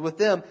problem was with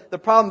them. The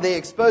problem, they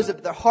exposed it,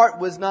 but their heart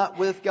was not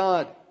with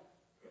God.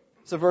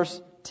 So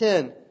verse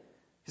 10,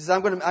 he says,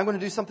 I'm going to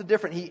do something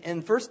different.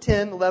 In verse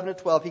 10, 11, and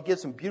 12, he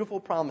gives some beautiful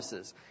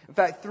promises. In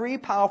fact, 3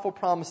 powerful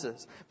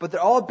promises, but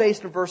they're all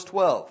based in verse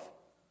 12.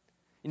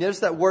 You notice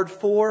that word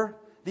for?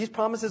 These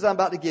promises I'm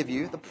about to give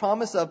you, the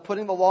promise of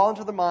putting the law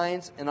into their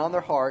minds and on their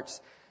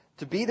hearts,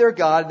 to be their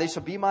God, and they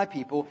shall be my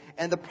people.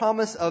 And the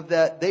promise of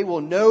that they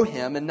will know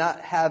him and not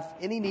have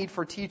any need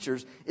for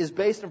teachers is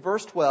based in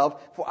verse 12.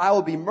 For I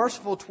will be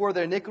merciful toward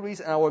their iniquities,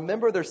 and I will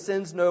remember their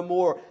sins no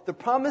more. The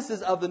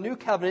promises of the new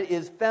covenant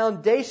is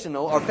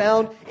foundational, or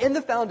found in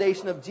the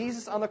foundation of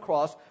Jesus on the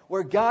cross,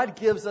 where God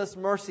gives us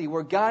mercy,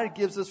 where God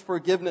gives us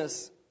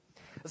forgiveness.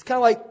 It's kind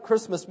of like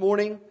Christmas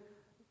morning.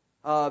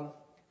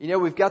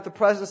 We've got the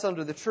presents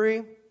under the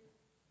tree.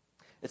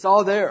 It's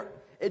all there.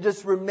 It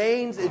just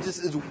remains, it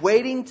just is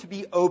waiting to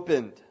be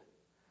opened.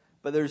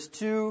 But there's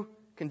two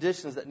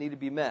conditions that need to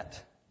be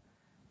met.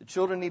 The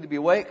children need to be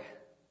awake,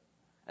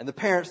 and the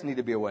parents need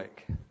to be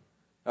awake.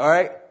 All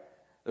right?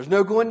 There's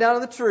no going down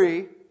to the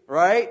tree,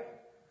 right?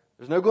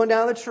 There's no going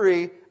down to the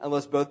tree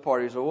unless both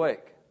parties are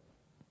awake.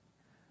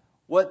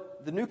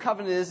 What the new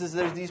covenant is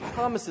there's these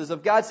promises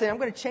of God saying, I'm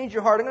going to change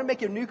your heart. I'm going to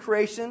make you a new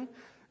creation.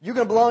 You're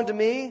going to belong to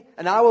me,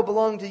 and I will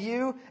belong to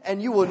you,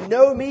 and you will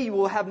know me. You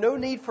will have no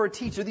need for a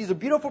teacher. These are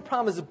beautiful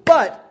promises,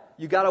 but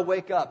you got to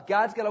wake up.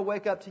 God's got to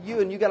wake up to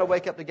you, and you got to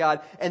wake up to God,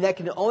 and that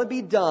can only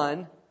be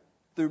done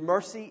through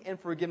mercy and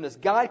forgiveness.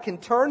 God can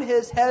turn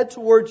his head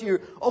towards you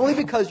only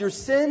because your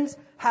sins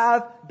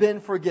have been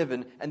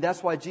forgiven, and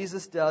that's why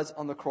Jesus does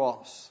on the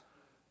cross.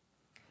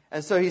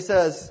 And so he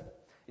says,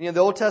 the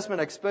Old Testament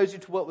exposed you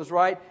to what was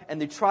right,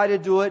 and they try to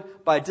do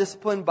it by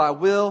discipline, by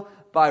will,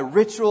 by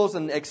rituals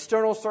and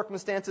external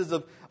circumstances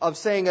of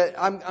saying,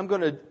 I'm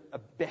going to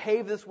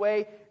behave this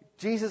way.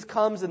 Jesus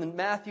comes in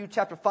Matthew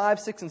chapter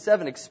 5, 6, and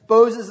 7,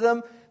 exposes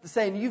them to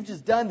saying, you've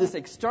just done this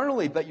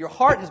externally, but your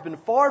heart has been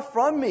far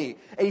from me.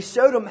 And he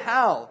showed them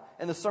how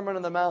in the Sermon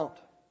on the Mount.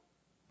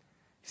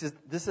 He says,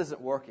 this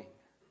isn't working.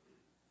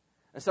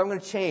 And so I'm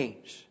going to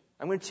change.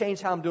 I'm going to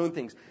change how I'm doing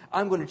things.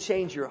 I'm going to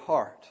change your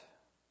heart.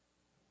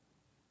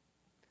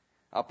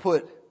 I'll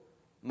put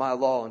my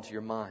law into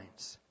your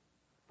minds.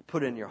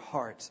 Put in your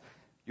hearts.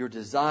 Your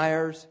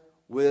desires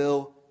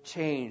will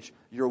change.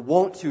 Your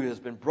want to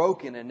has been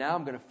broken, and now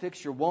I'm going to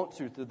fix your want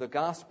to through the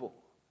gospel,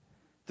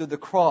 through the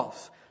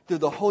cross, through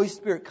the Holy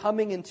Spirit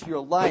coming into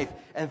your life.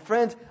 And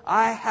friends,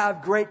 I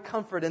have great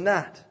comfort in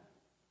that.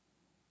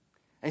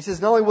 And he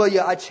says, not only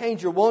will I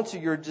change your want to,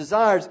 your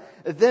desires,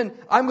 then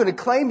I'm going to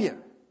claim you.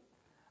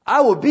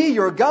 I will be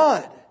your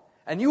God,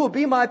 and you will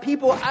be my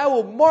people. I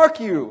will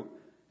mark you,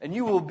 and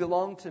you will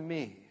belong to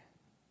me.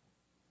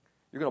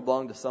 You're going to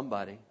belong to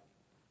somebody.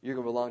 You're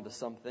going to belong to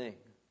something.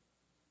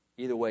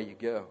 Either way you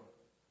go.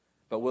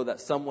 But will that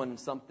someone and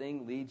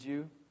something lead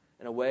you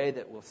in a way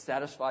that will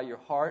satisfy your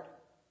heart?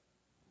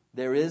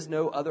 There is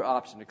no other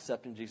option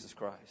except in Jesus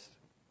Christ.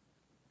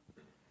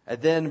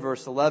 And then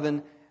verse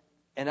 11,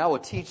 and I will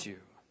teach you.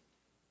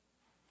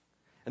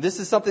 And this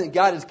is something that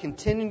God is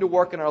continuing to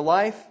work in our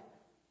life.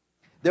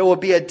 There will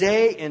be a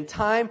day and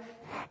time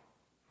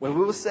when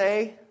we will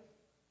say,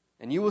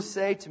 and you will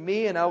say to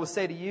me, and I will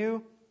say to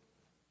you,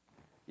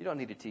 you don't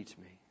need to teach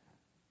me.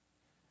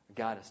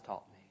 God has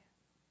taught me.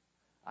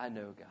 I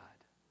know God.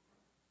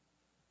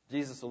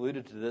 Jesus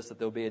alluded to this, that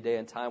there will be a day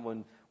and time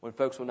when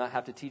folks will not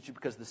have to teach you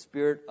because the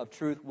Spirit of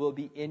truth will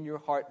be in your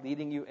heart,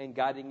 leading you and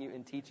guiding you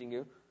and teaching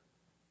you.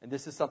 And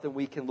this is something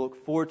we can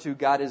look forward to.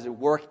 God is at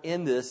work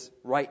in this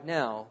right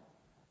now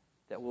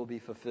that will be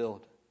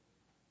fulfilled.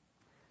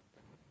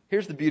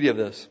 Here's the beauty of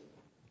this.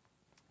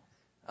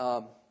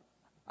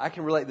 I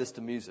can relate this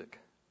to music.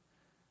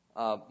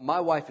 My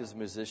wife is a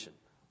musician.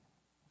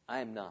 I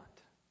am not.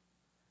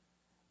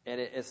 And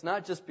it's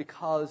not just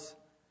because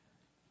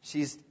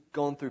she's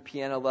going through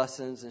piano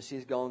lessons and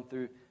she's going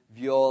through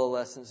viola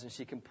lessons and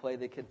she can play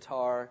the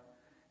guitar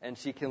and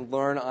she can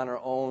learn on her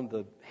own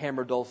the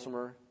hammer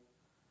dulcimer.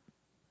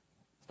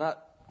 It's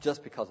not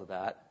just because of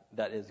that.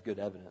 That is good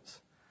evidence.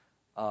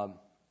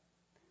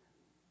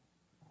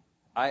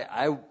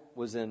 I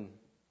was in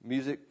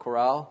music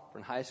chorale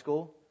in high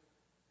school.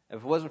 If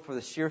it wasn't for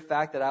the sheer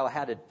fact that I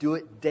had to do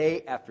it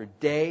day after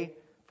day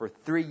for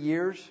 3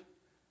 years,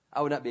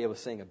 I would not be able to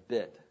sing a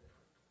bit.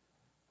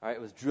 All right,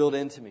 it was drilled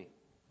into me.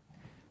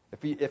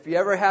 If you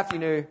ever have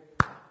to,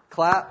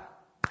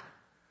 clap,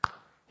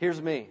 here's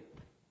me.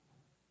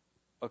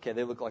 Okay,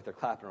 they look like they're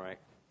clapping right.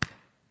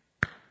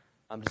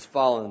 I'm just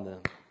following them.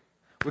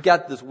 We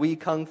got this Wii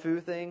Kung Fu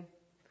thing,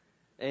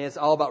 and it's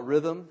all about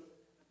rhythm.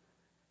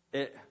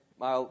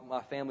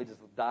 My family just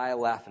die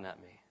laughing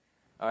at me.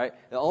 All right,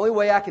 the only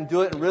way I can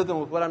do it in rhythm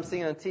with what I'm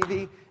seeing on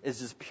TV is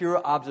just pure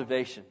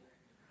observation,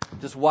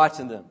 just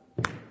watching them.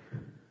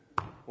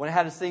 When I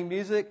had to sing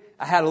music,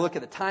 I had to look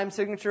at the time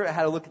signature, I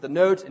had to look at the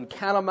notes and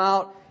count them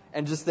out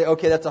and just say,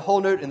 okay, that's a whole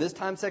note in this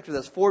time sector,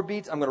 that's 4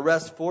 beats, I'm going to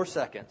rest 4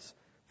 seconds.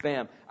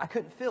 Bam. I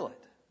couldn't feel it.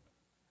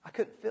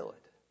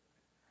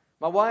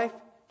 My wife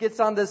gets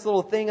on this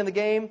little thing in the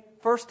game,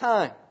 first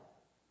time.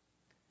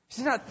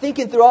 She's not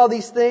thinking through all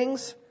these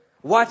things,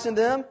 watching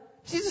them.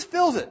 She just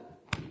feels it.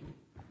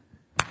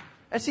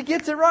 And she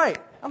gets it right.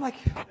 I'm like,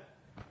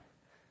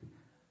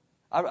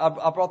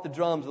 I brought the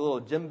drums, a little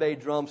djembe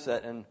drum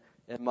set, and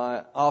in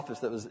my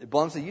office it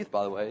belongs to the youth,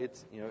 by the way.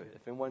 It's,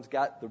 if anyone's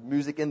got the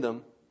music in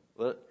them,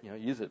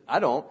 use it. I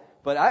don't,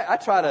 but I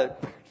try to,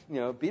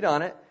 beat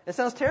on it. It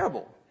sounds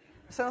terrible.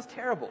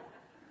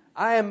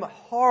 I am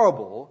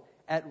horrible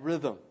at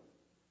rhythm.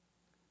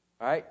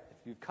 All right?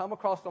 If you come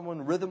across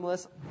someone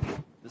rhythmless,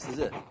 this is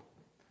it.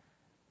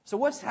 So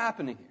what's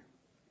happening here?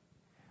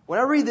 When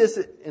I read this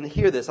and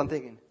hear this, I'm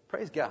thinking,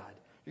 praise God,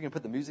 you're going to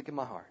put the music in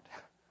my heart.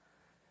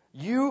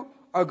 You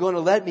are going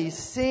to let me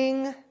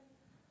sing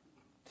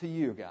to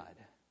you, God.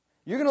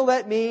 You're going to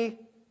let me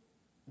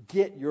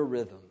get your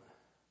rhythm.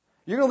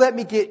 You're going to let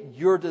me get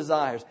your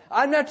desires.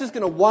 I'm not just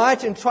going to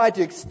watch and try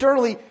to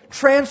externally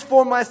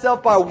transform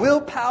myself by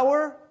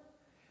willpower.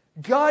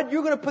 God,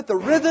 you're going to put the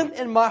rhythm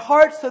in my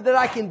heart so that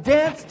I can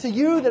dance to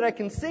you, that I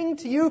can sing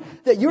to you,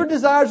 that your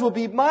desires will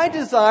be my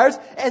desires,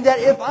 and that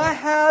if I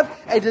have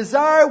a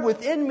desire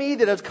within me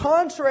that is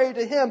contrary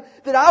to Him,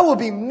 that I will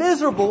be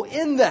miserable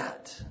in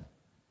that.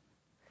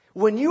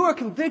 When you are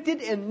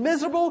convicted and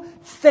miserable,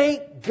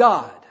 thank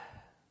God.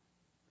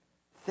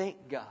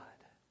 Thank God.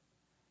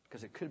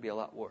 Because it could be a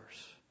lot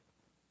worse.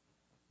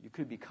 You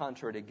could be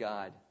contrary to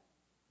God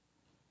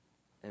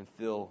and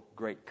feel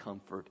great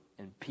comfort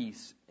and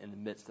peace in the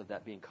midst of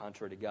that being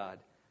contrary to God.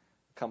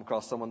 Come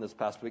across someone this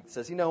past week that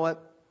says, you know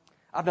what?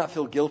 I've not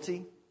felt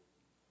guilty.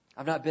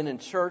 I've not been in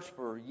church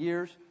for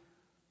years,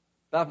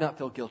 but I've not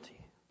felt guilty.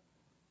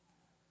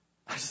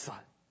 I just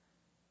thought,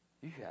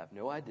 you have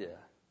no idea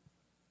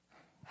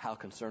how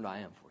concerned I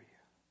am for you.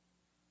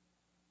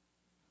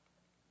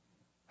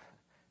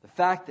 The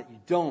fact that you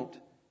don't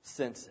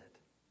sense it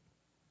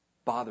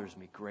bothers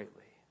me greatly.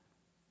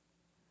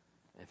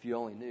 And if you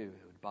only knew,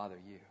 it would bother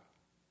you.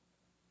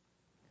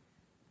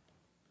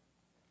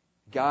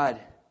 God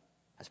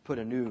has put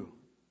a new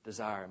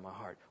desire in my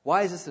heart.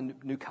 Why is this a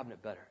new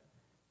covenant better?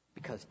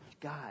 Because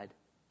God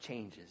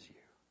changes you.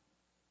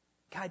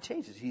 God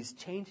changes. He's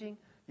changing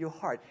your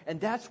heart. And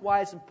that's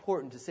why it's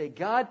important to say,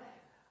 God,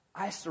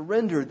 I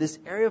surrender this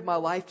area of my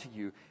life to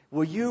you.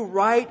 Will you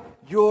write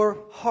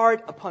your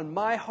heart upon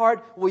my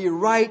heart? Will you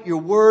write your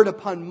word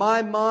upon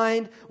my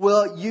mind?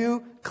 Will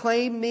you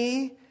claim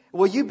me?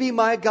 Will you be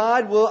my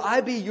God? Will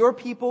I be your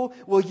people?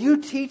 Will you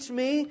teach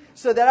me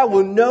so that I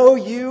will know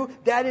you?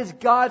 That is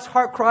God's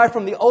heart cry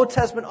from the Old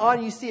Testament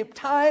on. You see it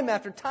time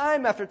after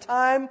time after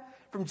time.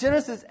 From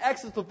Genesis,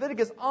 Exodus,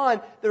 Leviticus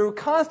on, the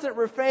constant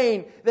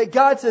refrain that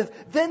God says,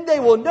 then they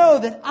will know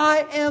that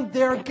I am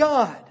their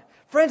God.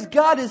 Friends,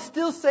 God is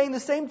still saying the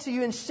same to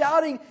you and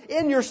shouting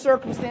in your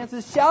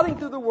circumstances, shouting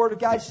through the Word of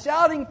God,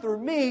 shouting through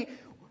me,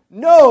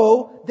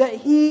 know that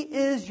He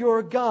is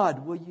your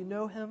God. Will you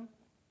know Him?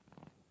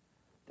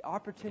 The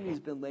opportunity has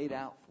been laid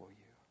out for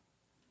you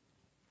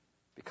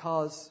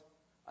because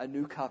a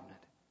new covenant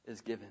is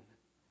given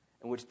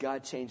in which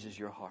God changes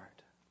your heart.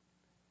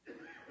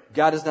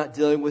 God is not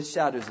dealing with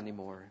shadows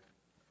anymore.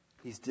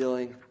 He's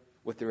dealing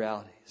with the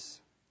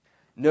realities.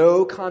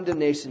 No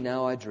condemnation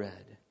now I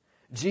dread.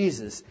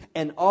 Jesus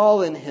and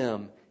all in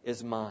Him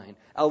is mine.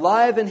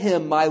 Alive in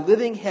Him, my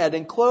living head,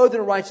 and clothed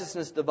in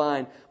righteousness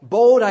divine.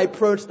 Bold I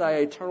approach thy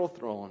eternal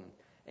throne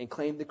and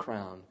claim the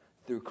crown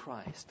through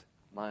Christ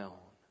my own.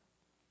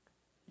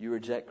 You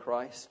reject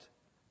Christ,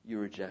 you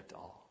reject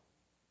all.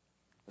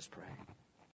 Let's pray.